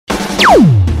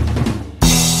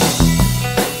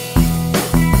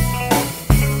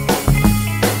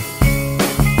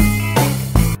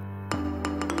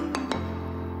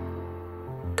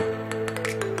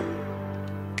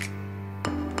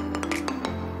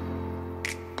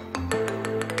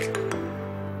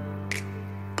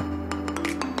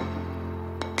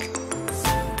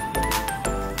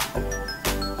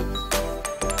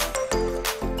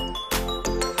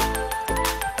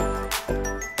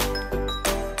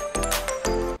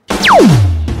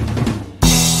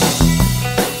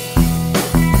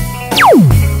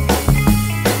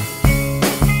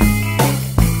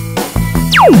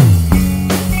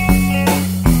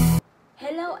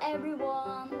Hello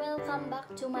everyone! Welcome back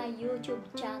to my YouTube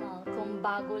channel. Kung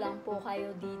bago lang po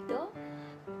kayo dito,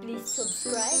 please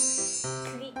subscribe,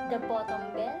 click the button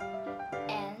bell,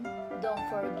 and don't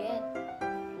forget,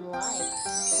 like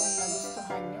kung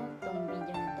nagustuhan nyo itong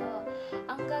video na to.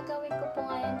 Ang gagawin ko po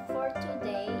ngayon for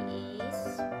today is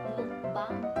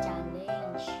mukbang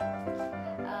challenge.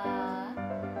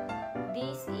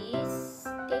 This is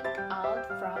take out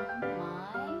from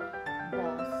my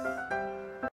boss.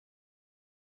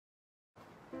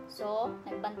 So,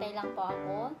 nagbantay lang po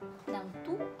ako ng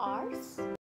 2 hours.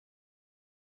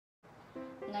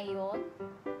 Ngayon,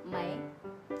 may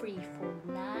free food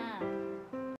na.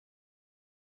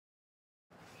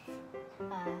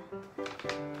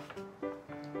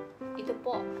 Ito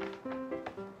po.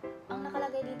 Ang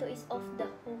nakalagay dito is Off the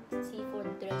Hook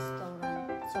Seafood Restaurant.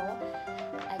 So,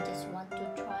 I just want to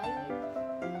try it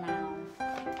now.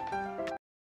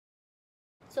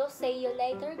 So, see you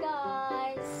later,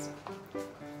 guys!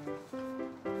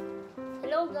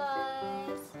 Hello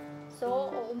guys!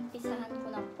 So, uumpisahan ko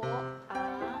na po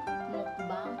ang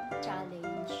mukbang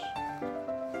challenge.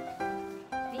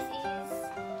 This is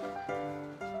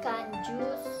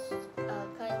Kanju's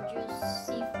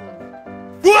seafood.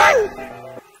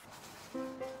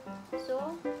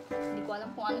 So, hindi ko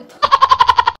alam kung ano ito.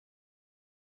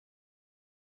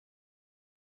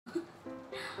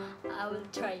 I will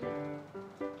try it.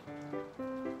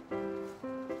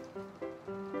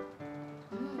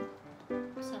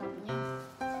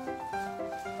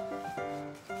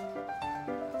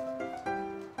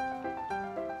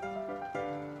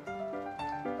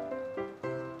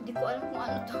 Hindi ko alam kung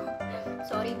ano to.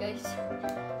 Sorry guys.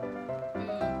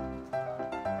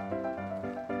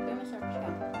 Pero masarap siya.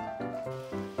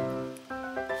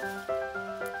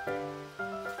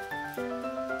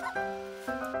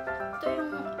 Ito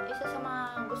yung isa sa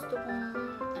mga gusto kong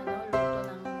luto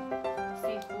ng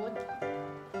seafood.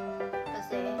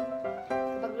 Kasi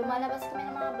kapag lumalabas kami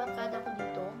ng mga barkada ko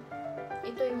dito,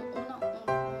 ito yung unang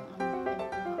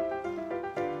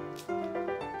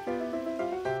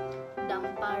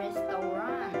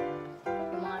restaurant.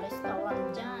 Yung mga restaurant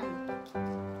dyan.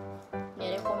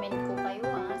 Nirecommend ko kayo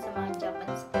sa mga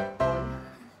Japanese people.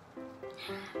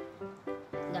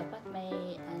 Dapat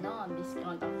may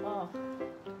discount ako.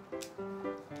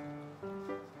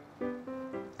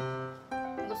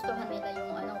 Gustuhan nila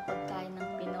yung pagkain ng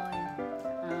Pinoy.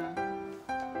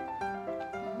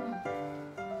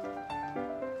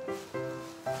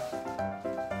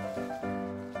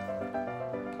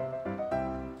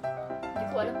 Hindi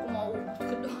ko alam kung mauubos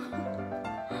ko to.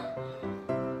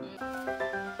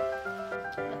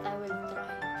 But I will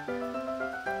try.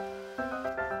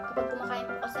 Kapag kumakain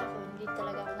po kasi ako, hindi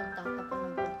talaga ako nagtatapon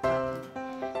ng pagkain.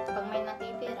 Kapag may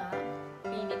natitira,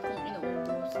 pilit kong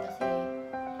inuubos kasi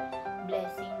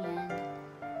blessing yan.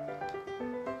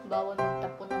 Bawal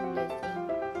magtapon ng blessing.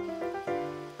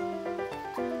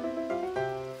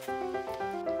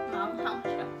 Maanghang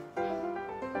siya.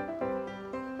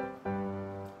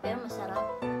 Pero masarap.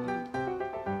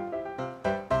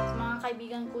 Sa mga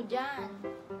kaibigan ko dyan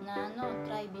na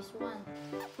try this one.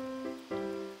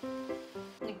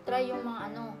 Nag-try yung mga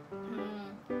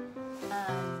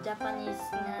Japanese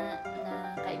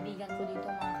na kaibigan ko dito,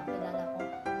 mga kakilala ko.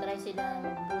 Try sila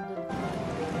mag-budol.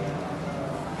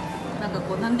 なんか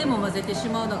こう何でも混ぜてし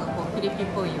まうのがこうフィリピンっ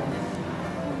ぽいよね。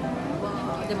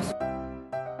わあ、でも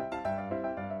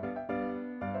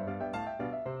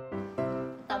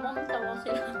Tawang-tawa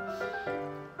sila.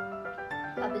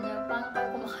 Sabi niya, paano kayo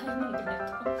kumakain ng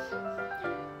ganito?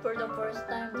 For the first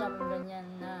time, sabi ganyan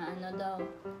na daw.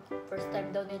 First time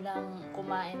daw nilang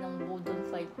kumain ng budol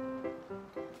fight.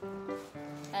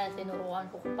 Tinuruan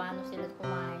ko kung paano sila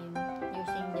kumain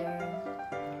using their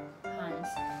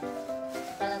hands.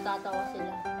 Natatawa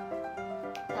sila.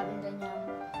 Sabi ganyan,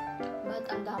 ba't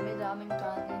ang dami-daming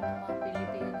kanin ng mga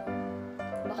Pilipino?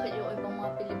 Bakit yung ibang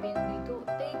mga Pilipino dito,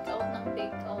 take out ng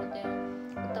take out eh.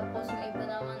 Tapos yung iba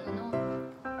naman,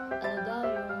 daw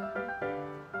yung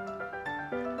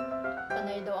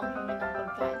panay daw ang hingi ng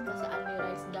pagkain kasi only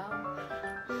rice daw.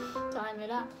 Sa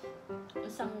kanila,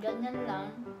 isang ganyan lang,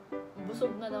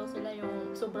 busog na daw sila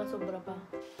yung sobra-sobra pa.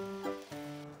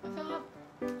 Masarap.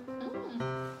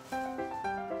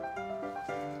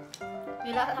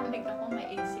 Nilalamig ako, may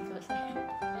AC kasi.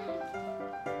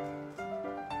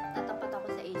 Tatapat ako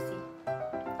sa AC.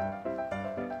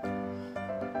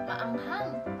 Maanghang.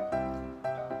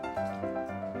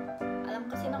 Alam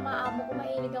kasi ng mga amo ko,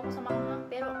 mahilig ako sa maanghang,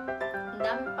 pero ang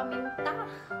dami paminta.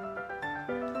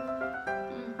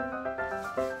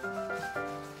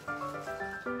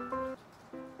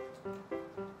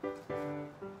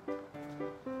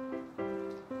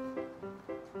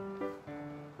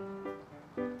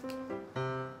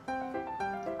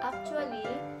 Actually,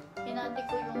 hinati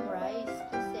ko yung rice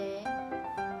kasi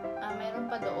mayroon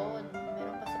pa doon.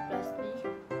 Mayroon pa sa plastic.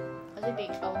 Kasi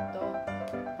bake out to.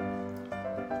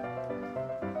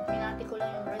 Hinati ko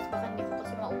lang yung rice. Baka hindi ko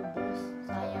kasi maubos.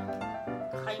 Sayang.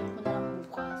 Kakain ko na lang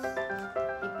bukas.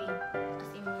 Tipid.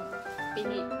 As in,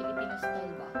 Filipino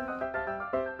style ba?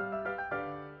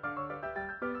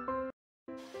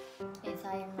 Eh,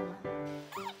 sayang naman.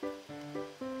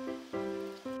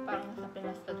 Parang nasa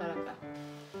Pinas na talaga.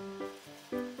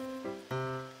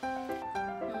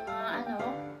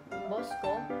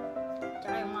 Ko,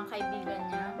 tsaka yung mga kaibigan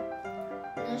niya,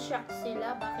 na-shock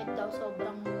sila bakit daw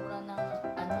sobrang mura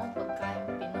ng pagkain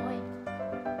Pinoy.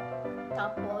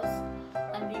 Tapos,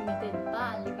 unlimited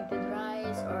pa, unlimited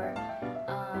rice or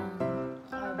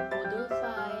boodle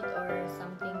fight or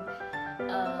something,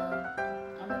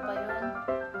 ano pa yun?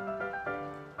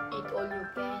 Eat all you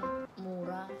can,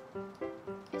 mura.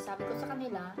 Eh, sabi ko sa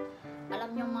kanila, alam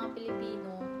niyo mga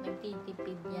Pilipino,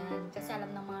 nagtitipid yan. Kasi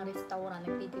alam ng mga restaurant,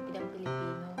 nagtitipid ang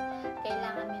Pilipino.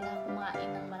 Kailangan nila kumain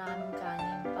ng maraming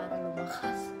kanin para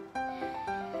lumakas.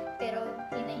 Pero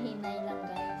hinahinay lang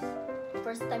guys.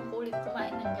 First time ko ulit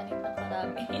kumain ng ganitong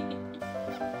karami.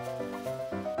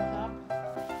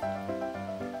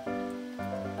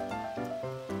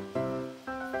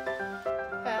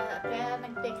 Kaya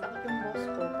nag-take out yung boss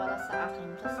ko para sa akin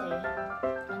kasi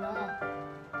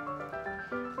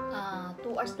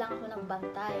 2 hours lang ako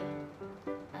nagbantay.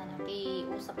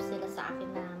 Nakiusap sila sa akin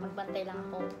na magbantay lang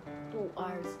ako 2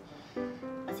 hours.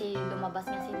 Kasi lumabas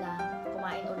nga sila,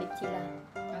 kumain ulit sila.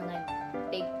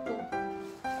 Nag-take 2.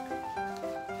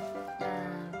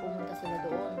 Pumunta sila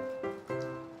doon.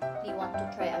 They want to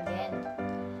try again.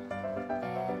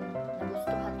 And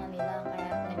nagustuhan nga nila,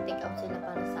 kaya nag-take out sila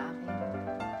para sa akin.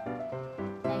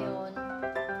 Ngayon,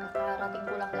 nakarating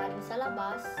ko lang galing sa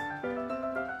labas.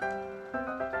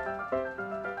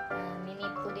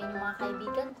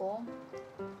 Kaibigan ko,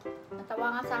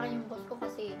 natawa nga sa akin yung boss ko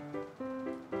kasi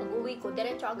pag-uwi ko,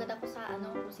 diretso agad ako sa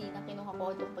kusina, kinuha ko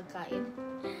itong pagkain.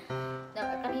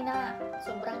 Kanina,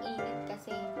 sobrang init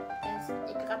kasi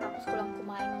ikakatapos ko lang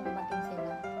kumain nung dumating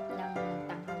sila ng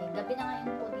tanghali. Gabi na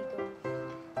ngayon po dito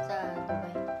sa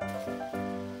Dubai.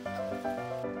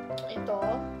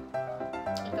 Itong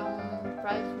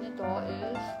price nito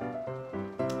is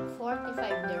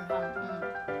 45 dirham.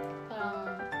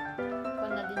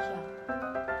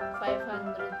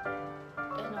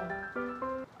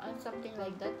 Something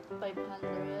like that,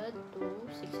 500 to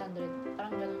 600,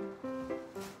 parang ganun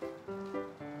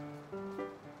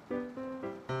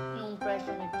yung presyo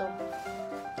nito.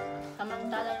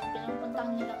 Samantala yung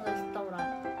pinupuntahan nilang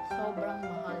restaurant, sobrang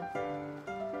mahal.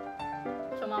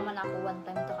 Sumama na ako one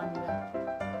time sa kanila.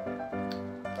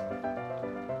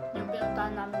 Yung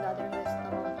pinuntahan namin dating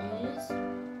restaurant is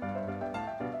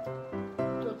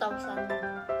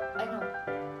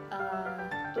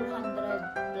 200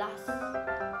 plus.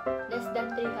 Less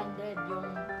than 300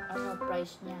 yung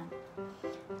price niya.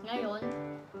 Ngayon,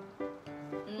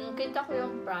 kita ko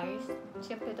yung price.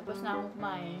 Siyempre, tapos na akong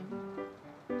kumain.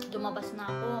 Lumabas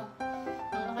na ako.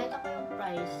 Nung nakita ko yung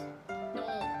price, nung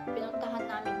pinuntahan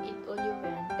namin Eat All You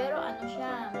Can. Pero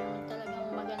siya, yung talagang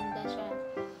maganda siya.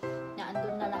 Na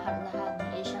andun na lahat-lahat ng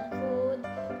Asian food,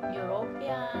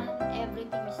 European,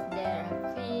 everything is there.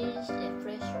 Fish,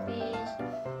 fresh fish,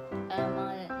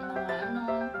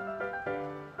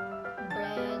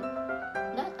 bread,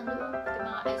 lahat pati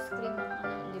mga ice cream,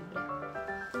 libre.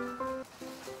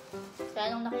 Kaya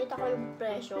nung nakita ko yung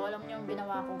presyo, alam niyo yung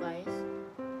ginawa ko guys,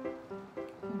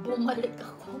 bumalik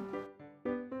ako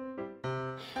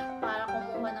para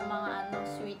kumuha ng mga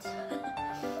sweets.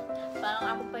 Parang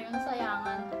ako pa yung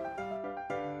sayangan.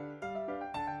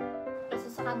 Kasi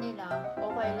sa kanila,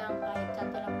 okay lang kahit saan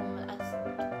sila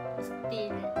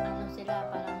still, sila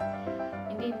parang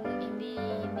hindi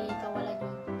kawalan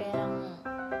yung perang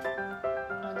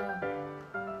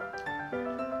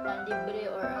libre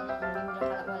or hindi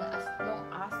nila wala as long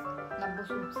as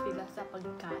nabusog sila sa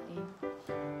pagkain.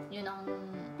 Yun ang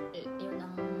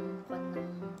kwan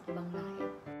ng ibang lahi.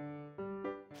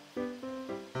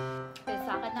 Eh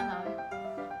sa akin naman,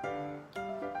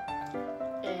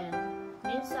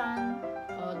 minsan,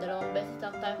 dalawang beses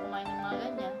lang tayo kumain ng mga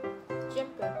ganyan.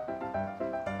 Siyempre,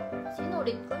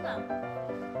 sinulit ko na.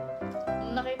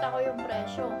 Nung nakita ko yung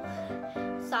presyo,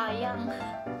 sayang.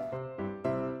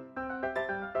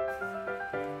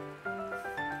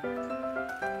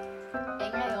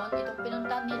 Ngayon, itong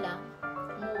pinuntahan nila,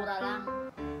 mura lang.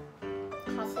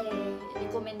 Kasi,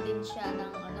 recommend din siya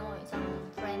ng isang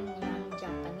friend niyang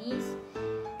Japanese.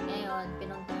 Ngayon,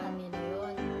 pinuntahan nila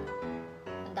yun.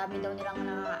 Ang dami daw nilang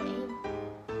nakakain.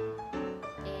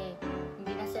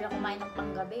 Hindi na sila kumain ng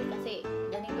panggabi kasi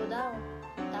ganito daw.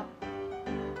 Tapos,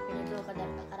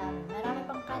 ganito karami. Marami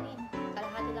pang kanin.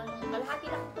 Kalahati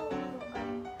lang to. Yung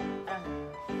kanin. Parang,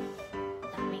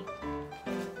 dami.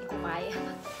 Hindi ko kaya.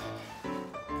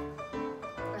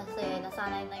 Kasi,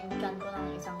 nasanay na yung tiyan ko ng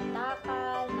isang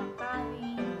takal, ng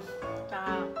kanin.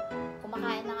 Tsaka,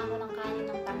 kumakain lang ako ng kanin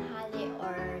ng tanghali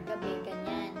or gabi,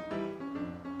 ganyan.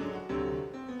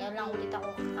 Ngayon lang ulit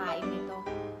ako kakain nito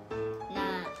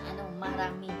na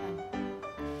maramihan.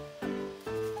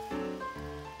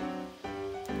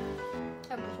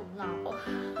 Ay, busog na ako.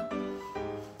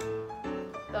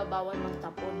 Pero bawal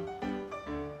magtapon.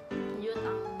 Yun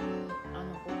ang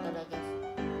ko talaga.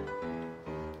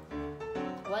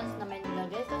 Once na may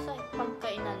nilagay ka sa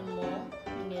pagkainan mo,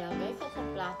 nilagay ka sa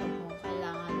plato mo,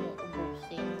 kailangan mo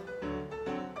ubusin.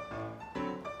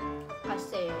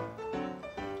 Kasi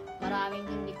maraming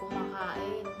hindi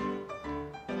kumakain.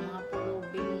 Mga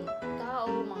pulubing tao,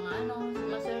 mga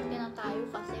maswerte na tayo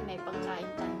kasi may pagkain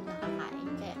tayong nakakain.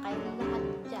 Kaya kayong lahat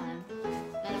dyan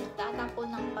na nagtatapon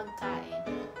ng pagkain,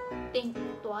 think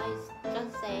twice.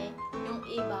 Kasi yung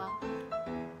iba,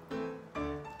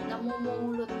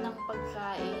 namumulot ng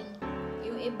pagkain.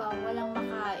 Yung iba, walang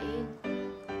makain.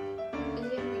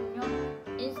 Isipin nyo,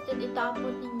 instead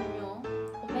itapon ninyo,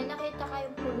 kung may nakita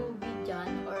kayong pulubi dyan,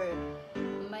 or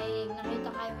may nakita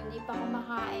kayong hindi pa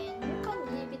kumakain, you can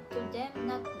give it to them,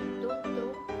 not don't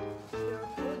throw your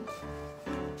food.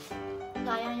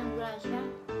 Sayang yung grasya.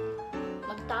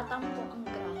 Magtatampo ang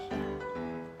grasya.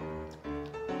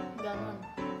 Ganon.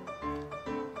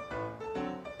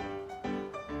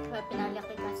 Kaya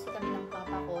pinalaki kasi kami ng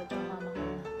papa ko at yung mama ko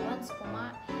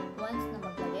na once na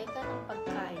maglagay ka ng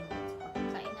pagkain sa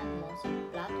pagkainan mo, sa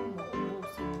plato mo,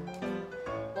 ubusin mo.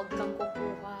 Huwag kang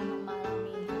kukuha ng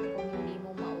maramihan kung hindi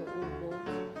mo mauubos.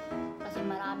 Kasi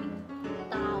maraming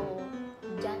tao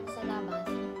dyan sa labas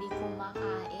hindi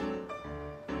kumakain.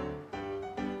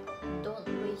 Don't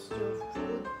waste your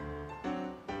food.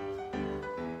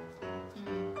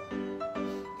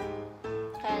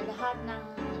 Kaya lahat ng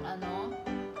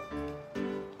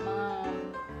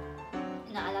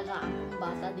inaalagaan kong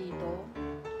bata dito,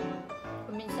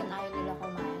 kung minsan ayaw nila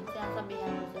kumain, sinasabihan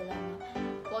ko sila na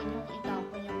huwag niyong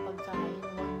itapon yung pagkain,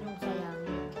 huwag niyong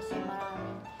sayangin. Kasi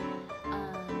maraming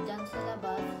dyan sa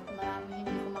labas, maraming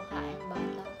hindi kumakain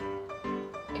bata.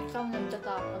 Ikaw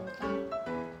nagtatapon ka.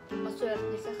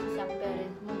 Maswerte ka kasi ang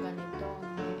parents mo ganito,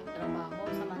 may trabaho,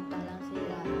 samantalang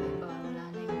sila, iba, wala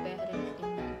na yung parents,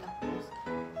 tingnan, tapos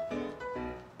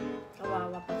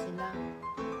kawawa pa sila.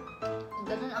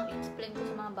 Ganun ang explain ko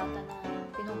sa mga bata na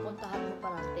pinupuntahan ko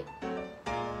parati.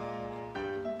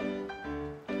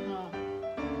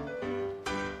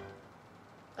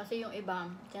 Kasi yung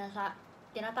iba,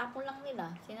 tinatapon lang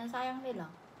nila, sinasayang nila.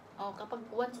 Kapag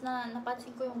once na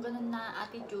napansin ko yung ganun na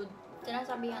attitude,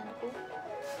 sinasabihan ko.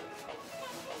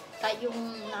 Kahit yung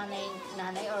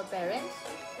nanay or parents,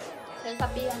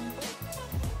 sinasabihan ko.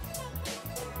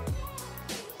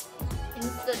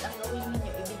 Instead, ang gawin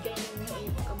ninyo, ibigay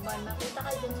ninyo, makita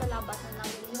kayo dun sa labas na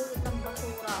nangulot ng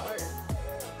basura or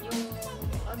yung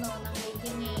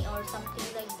nanghihingi or something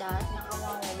like that,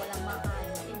 nakawawa, walang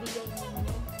makain, ibigay ninyo,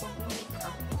 huwag nyo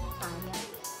itapon, sayang.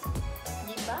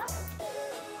 Diba?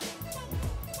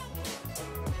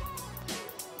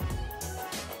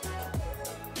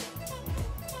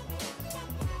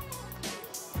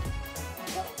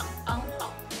 Ang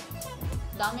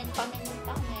dangit pa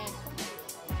minutang eh.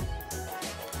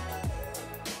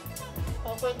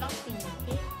 Okay lang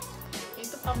pinti.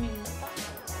 Ito paminta.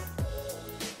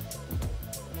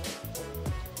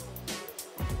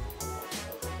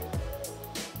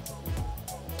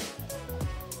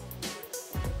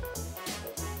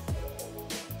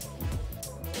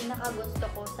 Pinakagusto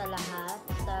ko sa lahat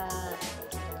sa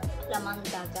lamang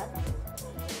dagat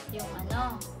yung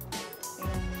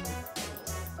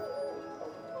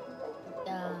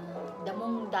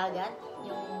damong dagat,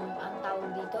 yung ang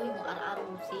tawag dito, yung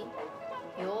ararusi.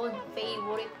 Yun,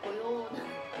 favorite ko yun.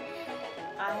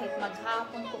 Kahit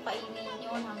maghapon ko kainin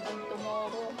yun hanggang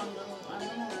tomorrow, hanggang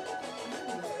ano.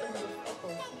 Gusto ko.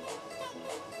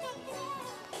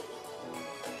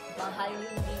 Mahal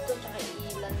yun dito, tsaka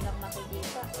ilan lang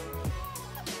makikita.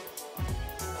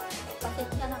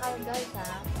 Pasensya na kayo guys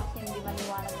ha, kasi hindi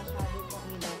maniwalag masyado itong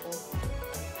ilaw ko.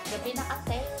 Gabi na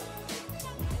kasi.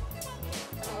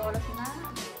 Ang oras na,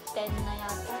 10 na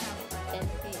yata, 10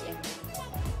 PM.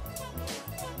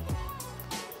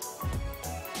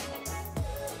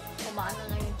 Kumaano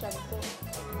na yung tiyan ko.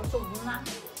 Busog na.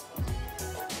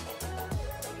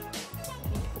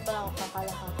 Hindi ko pala ako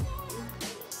kakalahat.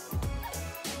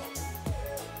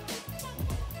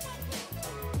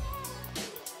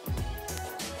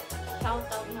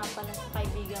 Shoutout nga pala sa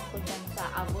kaibigan ko dyan sa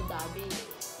Abu Dhabi.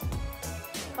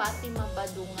 Fatima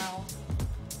Badungaw.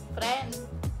 Friend,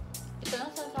 ito na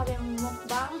sasabi ng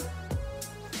mukbang.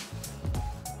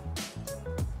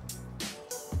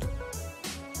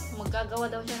 Maggagawa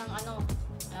daw siya ng ano,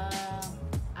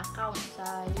 account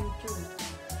sa YouTube.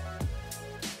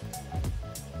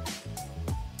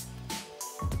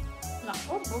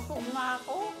 Naku, busog na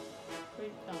ako.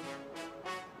 Wait lang.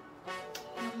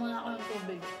 Ano muna ako ng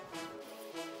tubig.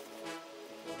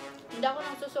 Hindi ako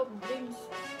nang soft drinks.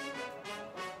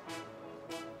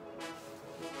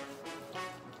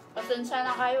 Pasensya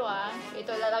na kayo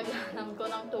ito lalagyan ko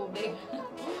ng tubig.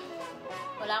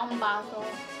 Wala akong baso.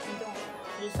 Ito,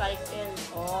 recycle.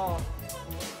 Oh.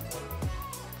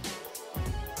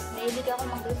 Mahilig ako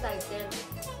mag-recycle.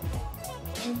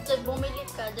 Instead bumili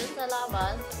ka dyan sa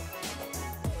labas,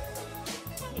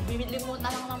 ibibili mo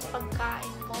na lang ng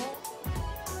pagkain mo.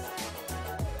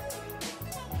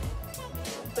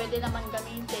 Pwede naman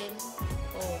gamitin.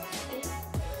 Oh, see?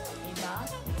 Diba?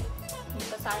 Hindi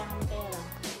pa sayang ang pera.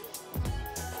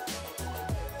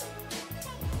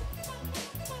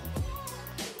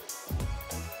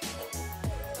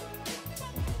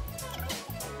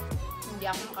 Hindi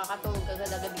ako makakatulog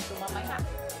agad-agad dito mamaya.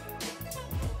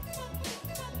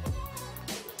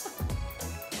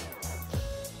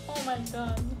 Oh my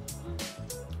God.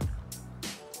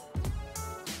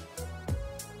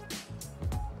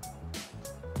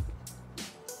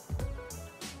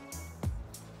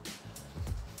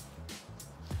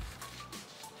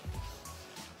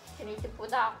 Sinisipod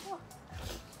ako.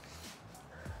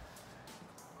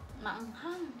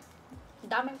 Maanghang.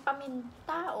 Daming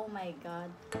paminta. Oh my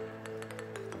God.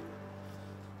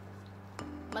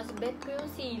 Mas bet ko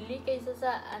yung sili kaysa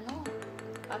sa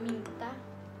paminta.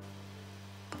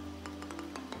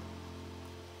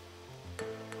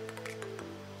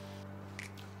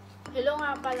 Hello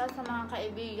nga pala sa mga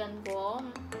kaibigan ko,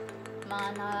 mga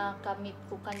nakamit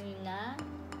ko kanina,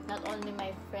 not only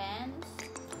my friends,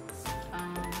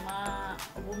 mga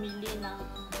bumili ng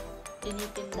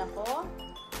tinitinda ko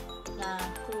na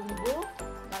Tobu.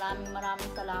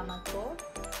 Maraming salamat po.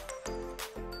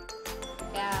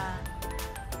 Kaya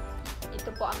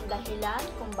ito po ang dahilan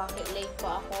kung bakit late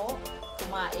po ako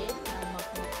kumain ng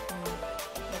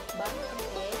mukbang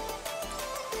kasi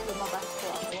lumabas po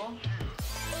ako.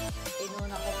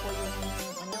 Inuna ko po yung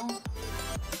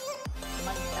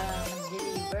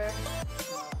mag-deliver.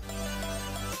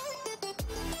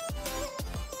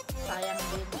 Sayang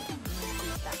din yung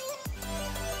kita.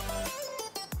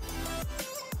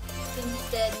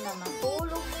 Instead na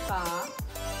matulog ka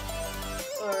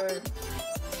or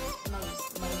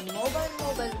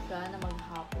mag-mobile ka na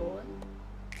maghapon,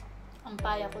 ang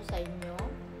paya ko sa inyo,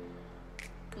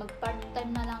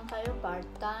 mag-part-time na lang kayo,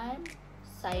 part-time,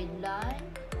 sideline,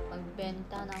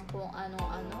 magbenta ng kung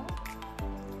ano-ano,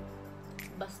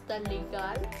 basta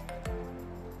legal,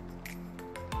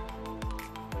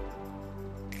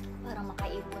 para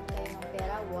makaipon kayo ng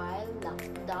pera while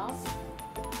lockdown,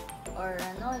 or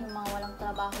yung mga walang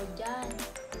trabaho dyan.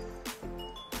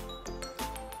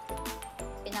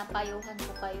 Pinapayuhan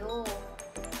ko kayo,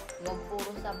 huwag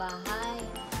puro sa bahay.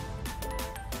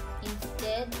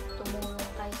 Instead, tumulong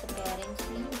kayo sa parents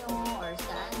ninyo or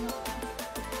sa yung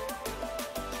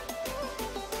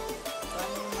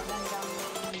magandang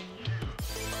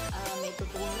may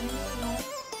tutulong ninyo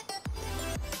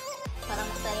para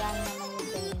masayahan naman yung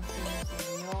parents ninyo sa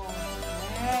inyo.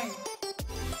 Amen.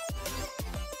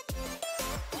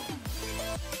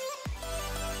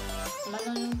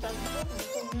 Manon yung tanso,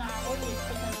 busog na ako,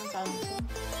 gusto na ng tanso.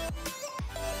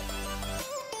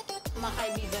 Mga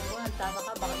kaibigan ko,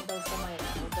 nagtataka bakit daw kumain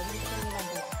ako. Ganun ko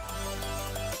ginagawa.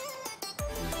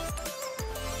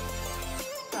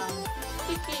 From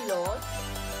 50 kilos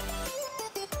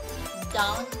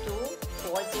down to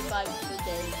 45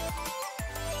 today.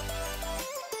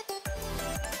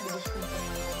 Bilis ko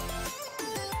kumain.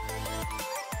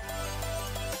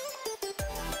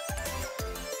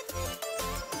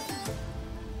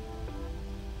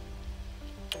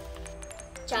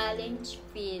 challenge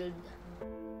field.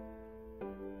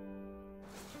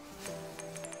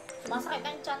 Masakit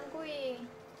ang tiyan ko eh.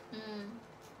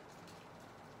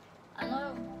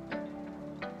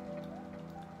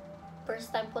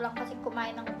 First time ko lang kasi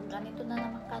kumain ng ganito na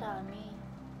naman karami.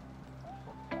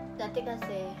 Dati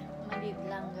kasi, maliit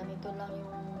lang. Ganito lang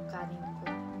yung kanin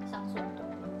ko. Isang suntok.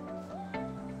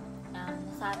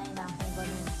 Nasanay na akong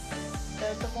ganun.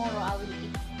 Pero tomorrow, I will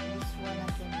eat this one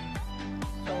again.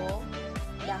 So,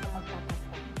 hindi ako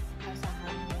magtatakot.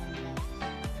 Asahan mo yan, guys.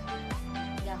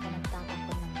 Hindi ako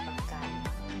nagtatakot ng pagkain.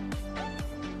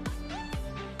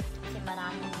 Kasi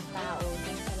maraming tao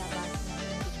din sa labas na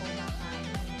hindi ko makain.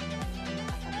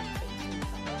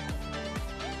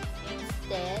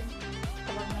 Instead,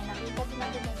 kapag may nakita din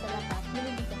ako dyan sa labas,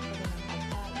 nilibigyan ko din ng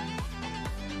pagkain.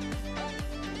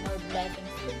 Or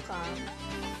blessings to come.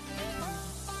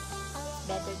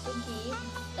 Better to give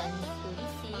than to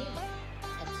receive.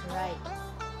 That's right.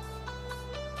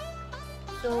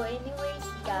 So anyways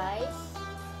guys,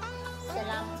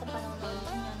 salamat sa panonood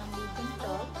niyo ng video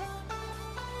to.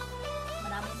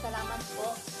 Maraming salamat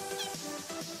po.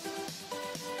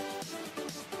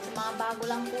 Sa mga bago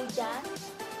lang po dyan,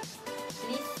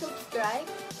 please subscribe,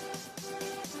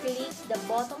 click the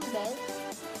bottom bell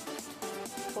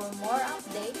for more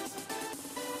updates,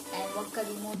 and huwag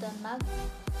kalimutan mag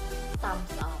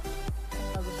thumbs up kung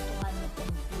nagustuhan niyo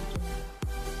itong video na.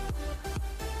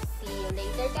 See you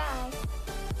later guys.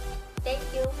 Thank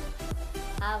you.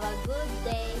 Have a good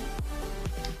day.